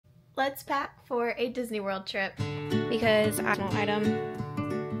let's pack for a Disney World trip because item.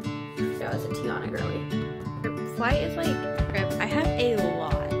 That was a Tiana girly. Flight is like trip. I have a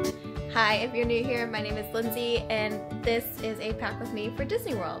lot. Hi, if you're new here, my name is Lindsay and this is a pack with me for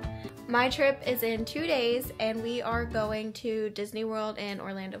Disney World. My trip is in 2 days and we are going to Disney World in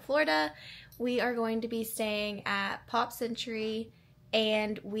Orlando, Florida. We are going to be staying at Pop Century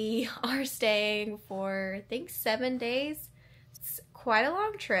and we are staying for, I think, 7 days. It's quite a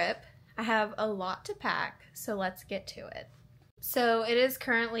long trip. I have a lot to pack, so let's get to it. So it is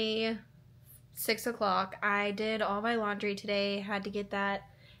currently 6 o'clock. I did all my laundry today, had to get that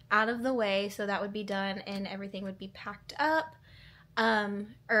out of the way so that would be done and everything would be packed up,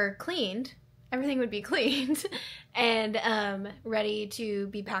 or cleaned. Everything would be cleaned and ready to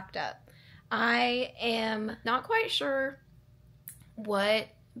be packed up. I am not quite sure what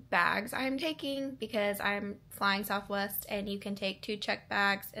bags I'm taking because I'm flying Southwest and you can take 2 checked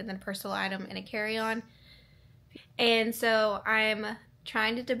bags and then a personal item and a carry-on. And so I'm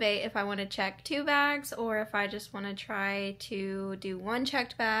trying to debate if I want to check 2 bags or if I just want to try to do 1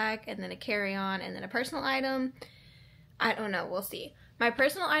 checked bag and then a carry-on and then a personal item. I don't know, we'll see. My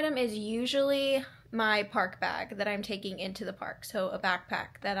personal item is usually my park bag that I'm taking into the park, so a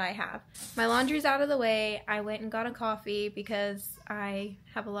backpack that I have. My laundry's out of the way. I went and got a coffee because I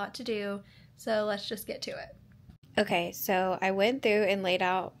have a lot to do, so let's just get to it. Okay, so I went through and laid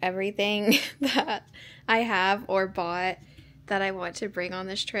out everything that I have or bought that I want to bring on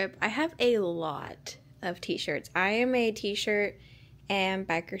this trip. I have a lot of t-shirts. I am a t-shirt and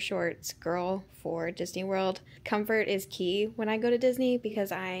biker shorts girl for Disney World. Comfort is key when I go to Disney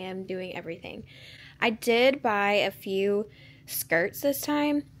because I am doing everything. I did buy a few skirts this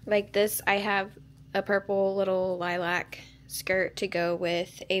time. Like this, I have a purple little lilac skirt to go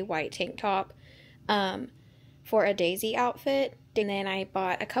with a white tank top for a Daisy outfit. And then I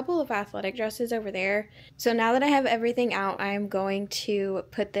bought a couple of athletic dresses over there. So now that I have everything out, I'm going to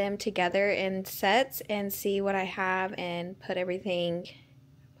put them together in sets and see what I have and put everything,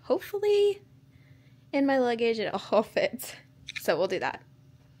 hopefully, in my luggage. It all fits. So we'll do that.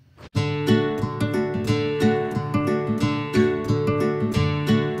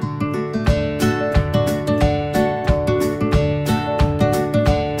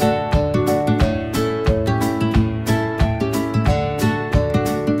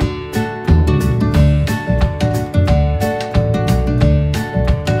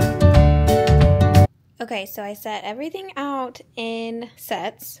 Okay, so I set everything out in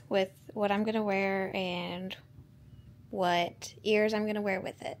sets with what I'm going to wear and what ears I'm going to wear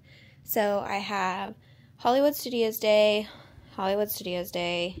with it. So I have Hollywood Studios Day,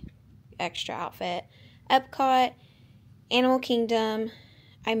 extra outfit, Epcot, Animal Kingdom.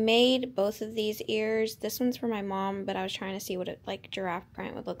 I made both of these ears. This one's for my mom, but I was trying to see what it, like giraffe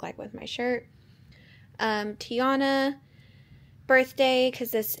print would look like with my shirt. Tiana birthday,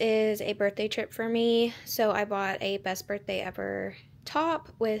 because this is a birthday trip for me, so I bought a best birthday ever top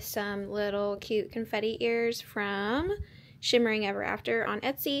with some little cute confetti ears from Shimmering Ever After on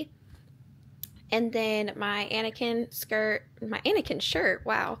Etsy, and then my Anakin shirt,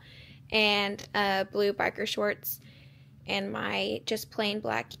 wow, and blue biker shorts and my just plain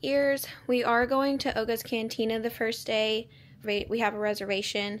black ears. We are going to Oga's Cantina the first day. We have a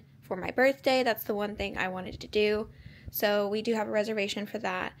reservation for my birthday. That's the one thing I wanted to do. So we do have a reservation for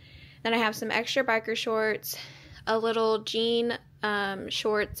that. Then I have some extra biker shorts, a little jean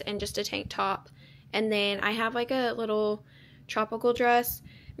shorts, and just a tank top. And then I have like a little tropical dress.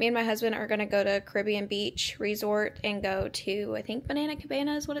 Me and my husband are going to go to Caribbean Beach Resort and go to, I think, Banana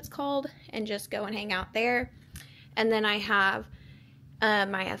Cabana is what it's called, and just go and hang out there. And then I have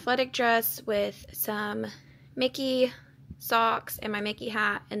my athletic dress with some Mickey socks and my Mickey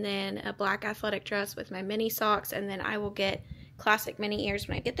hat, and then a black athletic dress with my mini socks, and then I will get classic mini ears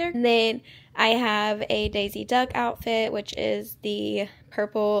when I get there. And then I have a Daisy Duck outfit, which is the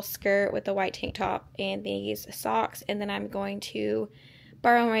purple skirt with the white tank top and these socks, and then I'm going to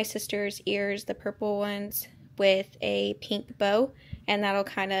borrow my sister's ears, the purple ones, with a pink bow, and that'll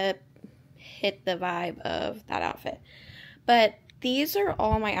kind of hit the vibe of that outfit. But these are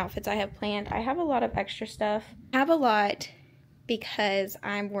all my outfits I have planned. I have a lot of extra stuff. I have a lot because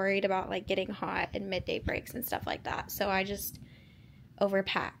I'm worried about like getting hot and midday breaks and stuff like that. So I just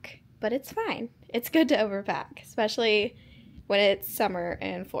overpack. But it's fine. It's good to overpack, especially when it's summer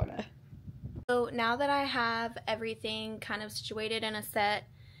in Florida. So now that I have everything kind of situated in a set,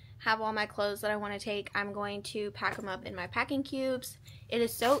 have all my clothes that I want to take, I'm going to pack them up in my packing cubes. It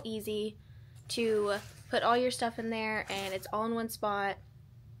is so easy to put all your stuff in there and it's all in one spot.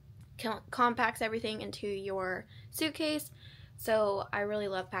 Compacts everything into your suitcase. So I really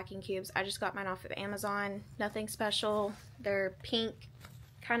love packing cubes. I just got mine off of Amazon. Nothing special. They're pink,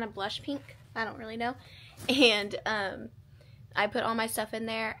 kind of blush pink. I don't really know. And I put all my stuff in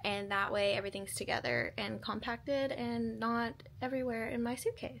there, and that way everything's together and compacted and not everywhere in my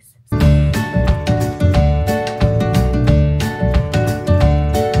suitcase.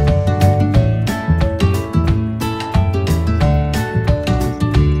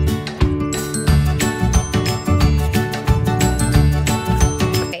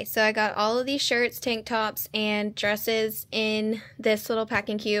 So I got all of these shirts, tank tops, and dresses in this little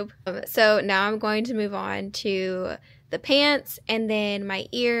packing cube. So now I'm going to move on to the pants and then my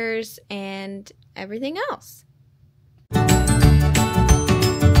ears and everything else.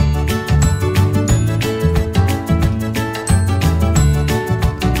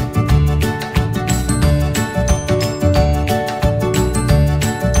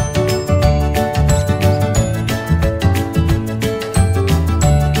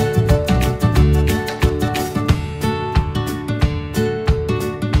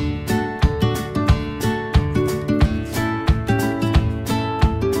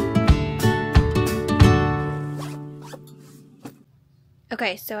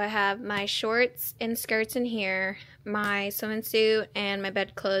 Okay, so I have my shorts and skirts in here, my swimming suit and my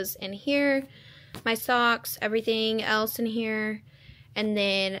bedclothes in here, my socks, everything else in here, and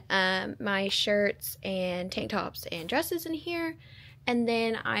then my shirts and tank tops and dresses in here, and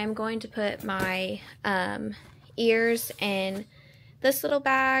then I am going to put my ears in this little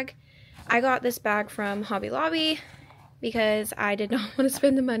bag. I got this bag from Hobby Lobby because I did not want to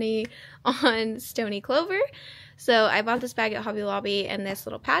spend the money on Stony Clover. So I bought this bag at Hobby Lobby and this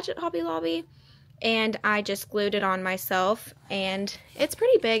little patch at Hobby Lobby, and I just glued it on myself, and it's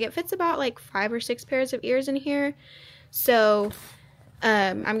pretty big. It fits about like 5 or 6 pairs of ears in here. So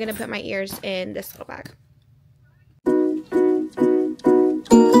I'm going to put my ears in this little bag.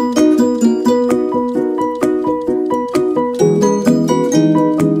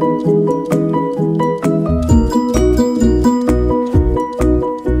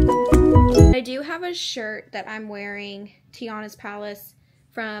 Shirt that I'm wearing, Tiana's Palace,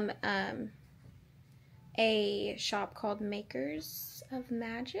 from a shop called Makers of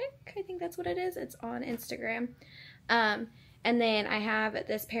Magic. I think that's what it is. It's on Instagram. And then I have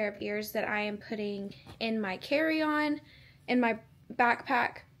this pair of ears that I am putting in my carry-on, in my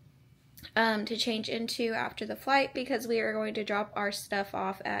backpack, to change into after the flight, because we are going to drop our stuff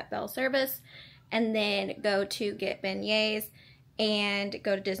off at Bell Service and then go to get beignets and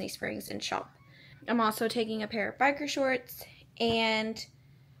go to Disney Springs and shop. I'm also taking a pair of biker shorts, and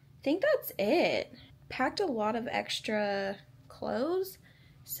I think that's it. Packed a lot of extra clothes,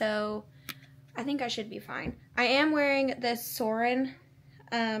 so I think I should be fine. I am wearing this Soarin'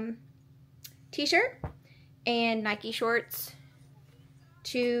 t-shirt and Nike shorts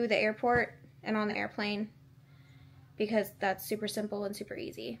to the airport and on the airplane because that's super simple and super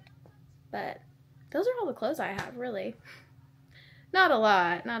easy. But those are all the clothes I have, really. Not a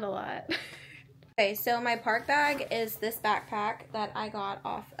lot, not a lot. Okay, so my park bag is this backpack that I got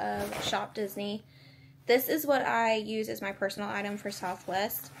off of Shop Disney. This is what I use as my personal item for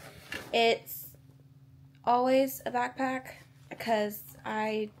Southwest. It's always a backpack because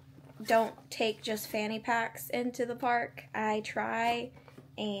I don't take just fanny packs into the park. I try,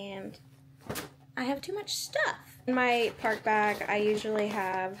 and I have too much stuff. In my park bag, I usually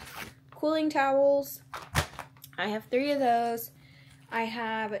have cooling towels. I have 3 of those. I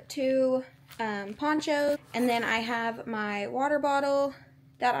have 2 ponchos, and then I have my water bottle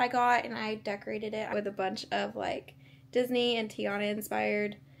that I got, and I decorated it with a bunch of like Disney and Tiana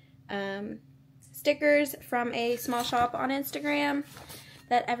inspired stickers from a small shop on Instagram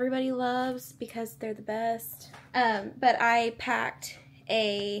that everybody loves because they're the best. But I packed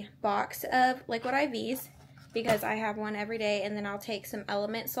a box of liquid IVs because I have one every day, and then I'll take some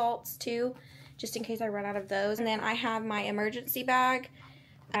element salts too, just in case I run out of those. And then I have my emergency bag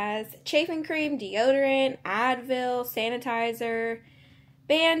as chafing cream, deodorant, Advil, sanitizer,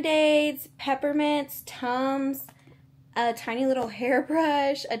 Band-Aids, peppermints, Tums, a tiny little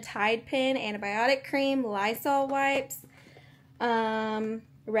hairbrush, a Tide pen, antibiotic cream, Lysol wipes,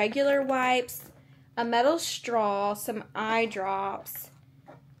 regular wipes, a metal straw, some eye drops,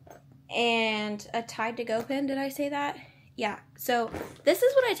 and a Tide to Go pen. Did I say that? Yeah. So this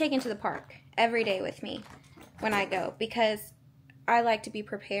is what I take into the park every day with me when I go, because I like to be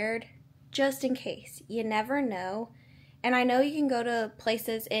prepared just in case. You never know. And I know you can go to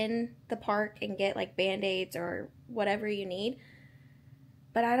places in the park and get like Band-Aids or whatever you need,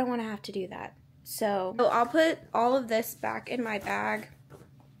 but I don't want to have to do that. So I'll put all of this back in my bag,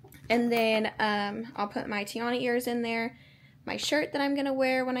 and then I'll put my Tiana ears in there, my shirt that I'm gonna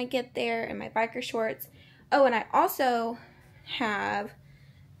wear when I get there, and my biker shorts. Oh, and I also have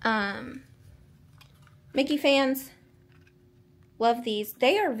Mickey fans. Love these.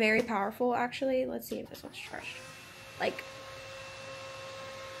 They are very powerful, actually. Let's see if this one's charged. Like,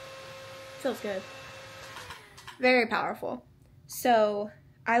 feels good. Very powerful. So,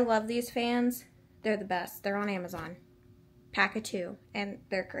 I love these fans. They're the best. They're on Amazon. Pack of 2, and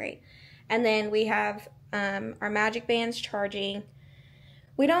they're great. And then we have our Magic Bands charging.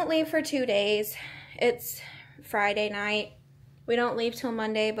 We don't leave for 2 days. It's Friday night. We don't leave till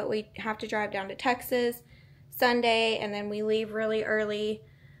Monday, but we have to drive down to Texas Sunday, and then we leave really early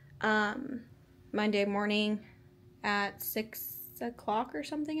Monday morning at 6 o'clock or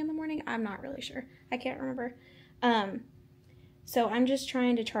something in the morning. I'm not really sure. I can't remember. So I'm just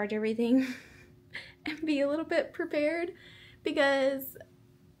trying to charge everything and be a little bit prepared, because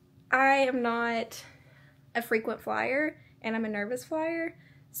I am not a frequent flyer and I'm a nervous flyer,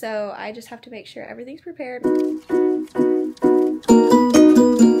 so I just have to make sure everything's prepared.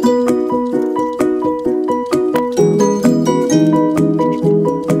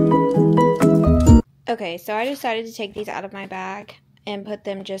 Okay, so I decided to take these out of my bag and put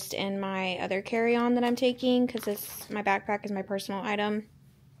them just in my other carry-on that I'm taking, because my backpack is my personal item,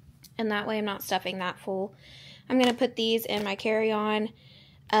 and that way I'm not stuffing that full. I'm going to put these in my carry-on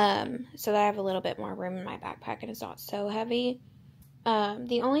so that I have a little bit more room in my backpack and it's not so heavy.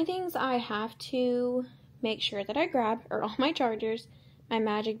 The only things I have to make sure that I grab are all my chargers, my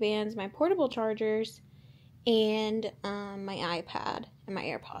Magic Bands, my portable chargers, and my iPad and my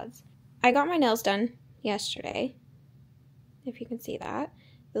AirPods. I got my nails done yesterday, if you can see that.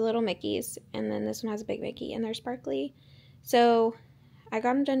 The little Mickeys, and then this one has a big Mickey, and they're sparkly. So I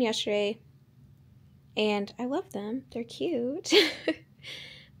got them done yesterday, and I love them. They're cute.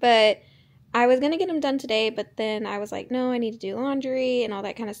 But I was going to get them done today, but then I was like, no, I need to do laundry and all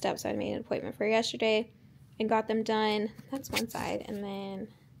that kind of stuff, so I made an appointment for yesterday and got them done. That's one side, and then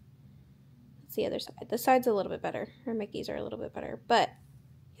that's the other side. This side's a little bit better. Her Mickeys are a little bit better, but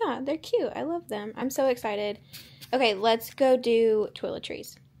yeah, they're cute. I love them. I'm so excited. Okay, let's go do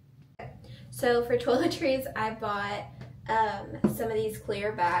toiletries. So for toiletries, I bought some of these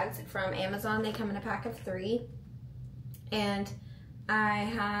clear bags from Amazon. They come in a pack of 3. And I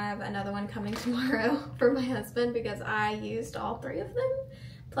have another one coming tomorrow for my husband, because I used all 3 of them,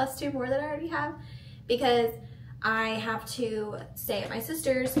 plus 2 more that I already have, because I have to stay at my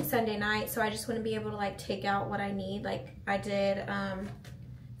sister's Sunday night, so I just want to be able to like take out what I need. Like I did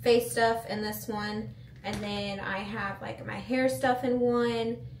face stuff in this one, and then I have like my hair stuff in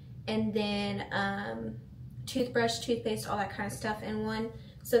one, and then toothbrush, toothpaste, all that kind of stuff in one.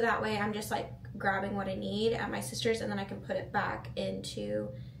 So that way I'm just like grabbing what I need at my sister's, and then I can put it back into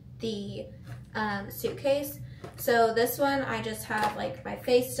the suitcase. So this one I just have like my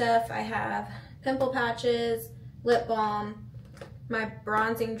face stuff. I have pimple patches, lip balm, my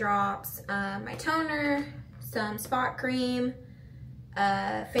bronzing drops, my toner, some spot cream,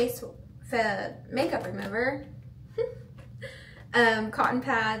 makeup remover, cotton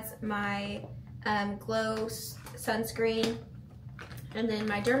pads, my glow sunscreen, and then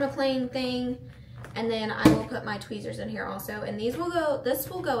my dermaplane thing, and then I will put my tweezers in here also, and this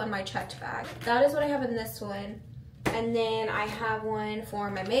will go in my checked bag. That is what I have in this one. And then I have one for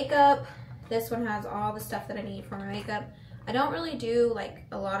my makeup. This one has all the stuff that I need for my makeup. I don't really do like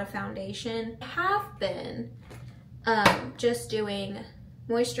a lot of foundation. I have been just doing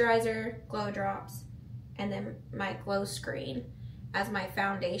moisturizer, glow drops, and then my glow screen as my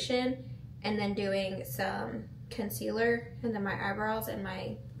foundation, and then doing some concealer, and then my eyebrows and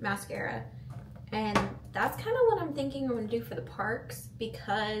my mascara. And that's kind of what I'm thinking I'm gonna do for the parks,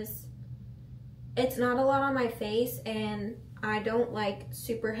 because it's not a lot on my face, and I don't like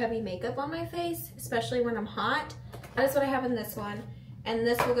super heavy makeup on my face, especially when I'm hot. That is what I have in this one, and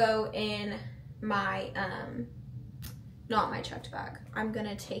this will go in my not my checked bag. I'm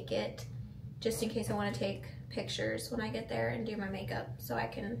gonna take it just in case I want to take pictures when I get there and do my makeup, so I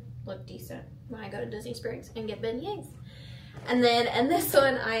can look decent when I go to Disney Springs and get beignets. And then in this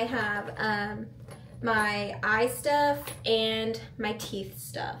one I have my eye stuff and my teeth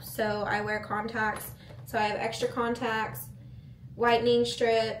stuff. So I wear contacts, so I have extra contacts, whitening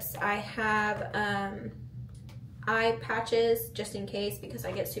strips, I have eye patches just in case, because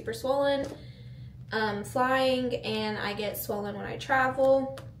I get super swollen flying, and I get swollen when I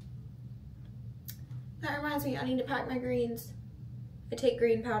travel. That reminds me, I need to pack my greens. I take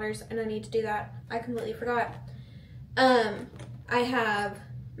green powders and I need to do that. I completely forgot. I have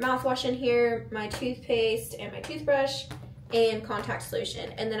mouthwash in here, my toothpaste and my toothbrush, and contact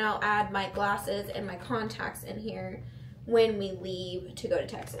solution. And then I'll add my glasses and my contacts in here when we leave to go to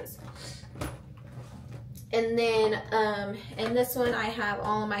Texas. And then in this one I have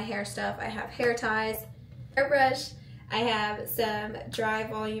all of my hair stuff. I have hair ties, hairbrush, I have some dry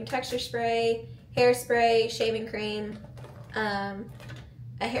volume texture spray, hairspray, shaving cream, a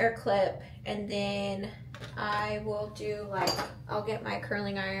hair clip, and then I will do I'll get my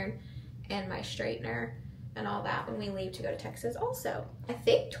curling iron and my straightener and all that when we leave to go to Texas also. I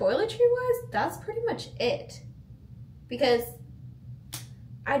think toiletry wise, that's pretty much it. Because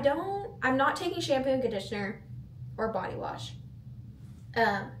I'm not taking shampoo and conditioner or body wash.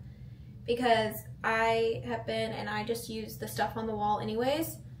 Because I have been, and I just use the stuff on the wall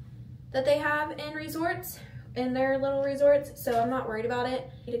anyways that they have in resorts, in their little resorts, so I'm not worried about it.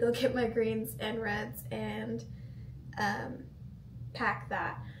 I need to go get my greens and reds and pack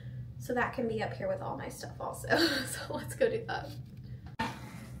that. So that can be up here with all my stuff also. So let's go do that.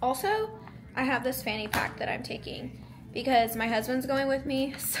 Also, I have this fanny pack that I'm taking because my husband's going with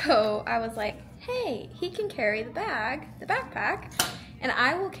me, so I was like, hey, he can carry the backpack, and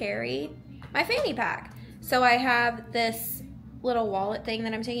I will carry my fanny pack. So I have this little wallet thing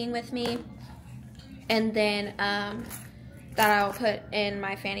that I'm taking with me, and then that I'll put in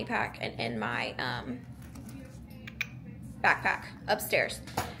my fanny pack and in my backpack upstairs.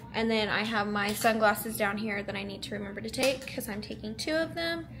 And then I have my sunglasses down here that I need to remember to take because I'm taking 2 of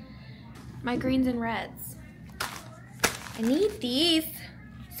them. My greens and reds. I need these.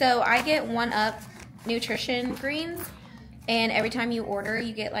 So I get 1UP nutrition greens, and every time you order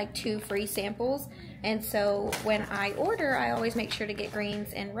you get like 2 free samples. And so when I order, I always make sure to get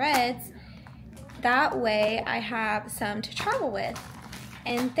greens and reds. That way I have some to travel with.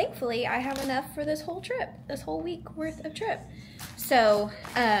 And thankfully I have enough for this whole trip, this whole week worth of trip. So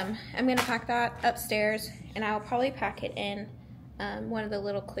I'm gonna pack that upstairs, and I'll probably pack it in one of the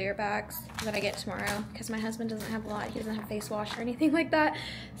little clear bags that I get tomorrow, because my husband doesn't have a lot. He doesn't have face wash or anything like that.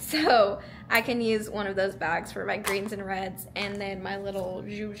 So I can use one of those bags for my greens and reds, and then my little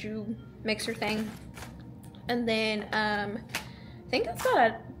juju mixer thing. And then I think that's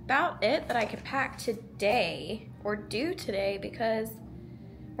about it that I could pack today, or do today, because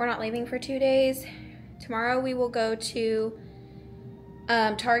we're not leaving for 2 days. Tomorrow we will go to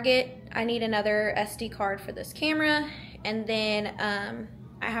Target. I need another SD card for this camera, and then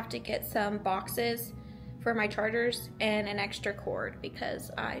I have to get some boxes for my chargers and an extra cord because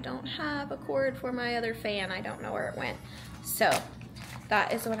I don't have a cord for my other fan. I don't know where it went. So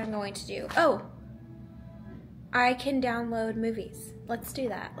that is what I'm going to do. Oh, I can download movies. Let's do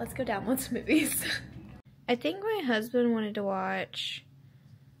that. Let's go download some movies. I think my husband wanted to watch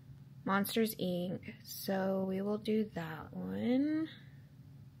Monsters, Inc., so we will do that one.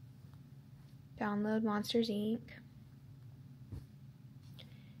 Download Monsters, Inc.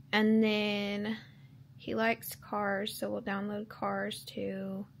 And then he likes Cars, so we'll download Cars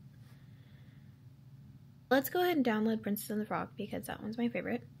too. Let's go ahead and download Princess and the Frog because that one's my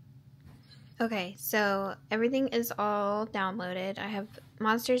favorite. Okay, so everything is all downloaded. I have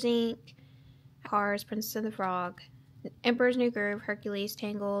Monsters, Inc., Cars, Princess and the Frog, Emperor's New Groove, Hercules,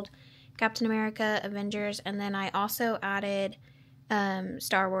 Tangled, Captain America, Avengers, and then I also added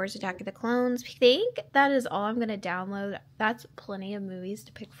Star Wars Attack of the Clones. I think that is all I'm going to download. That's plenty of movies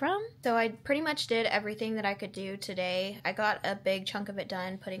to pick from. So I pretty much did everything that I could do today. I got a big chunk of it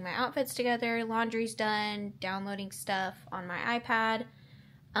done, putting my outfits together, laundry's done, downloading stuff on my iPad,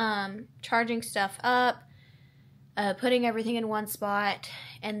 charging stuff up, putting everything in one spot,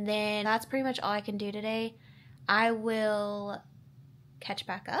 and then that's pretty much all I can do today. I will catch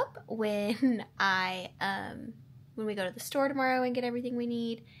back up when when we go to the store tomorrow and get everything we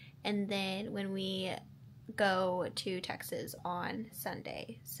need, and then when we go to Texas on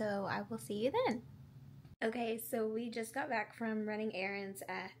Sunday. So I will see you then. Okay, so we just got back from running errands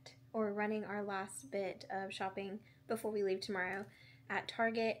running our last bit of shopping before we leave tomorrow at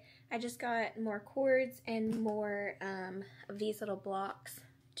Target. I just got more cords and more of these little blocks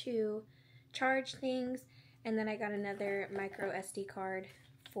to charge things, and then I got another micro SD card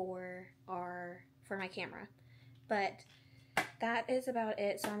for my camera. But that is about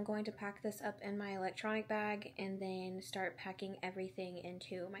it. So I'm going to pack this up in my electronic bag and then start packing everything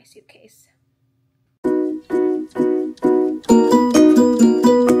into my suitcase.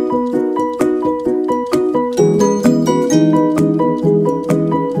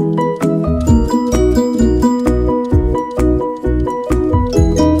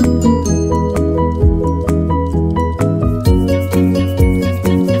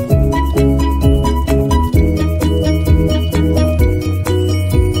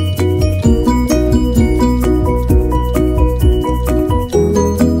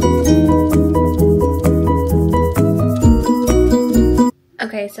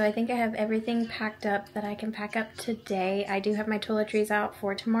 So I think I have everything packed up that I can pack up today. I do have my toiletries out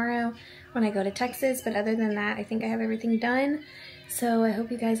for tomorrow when I go to Texas, but other than that, I think I have everything done. So I hope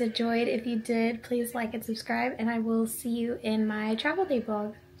you guys enjoyed. If you did, please like and subscribe, and I will see you in my travel day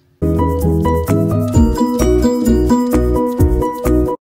vlog.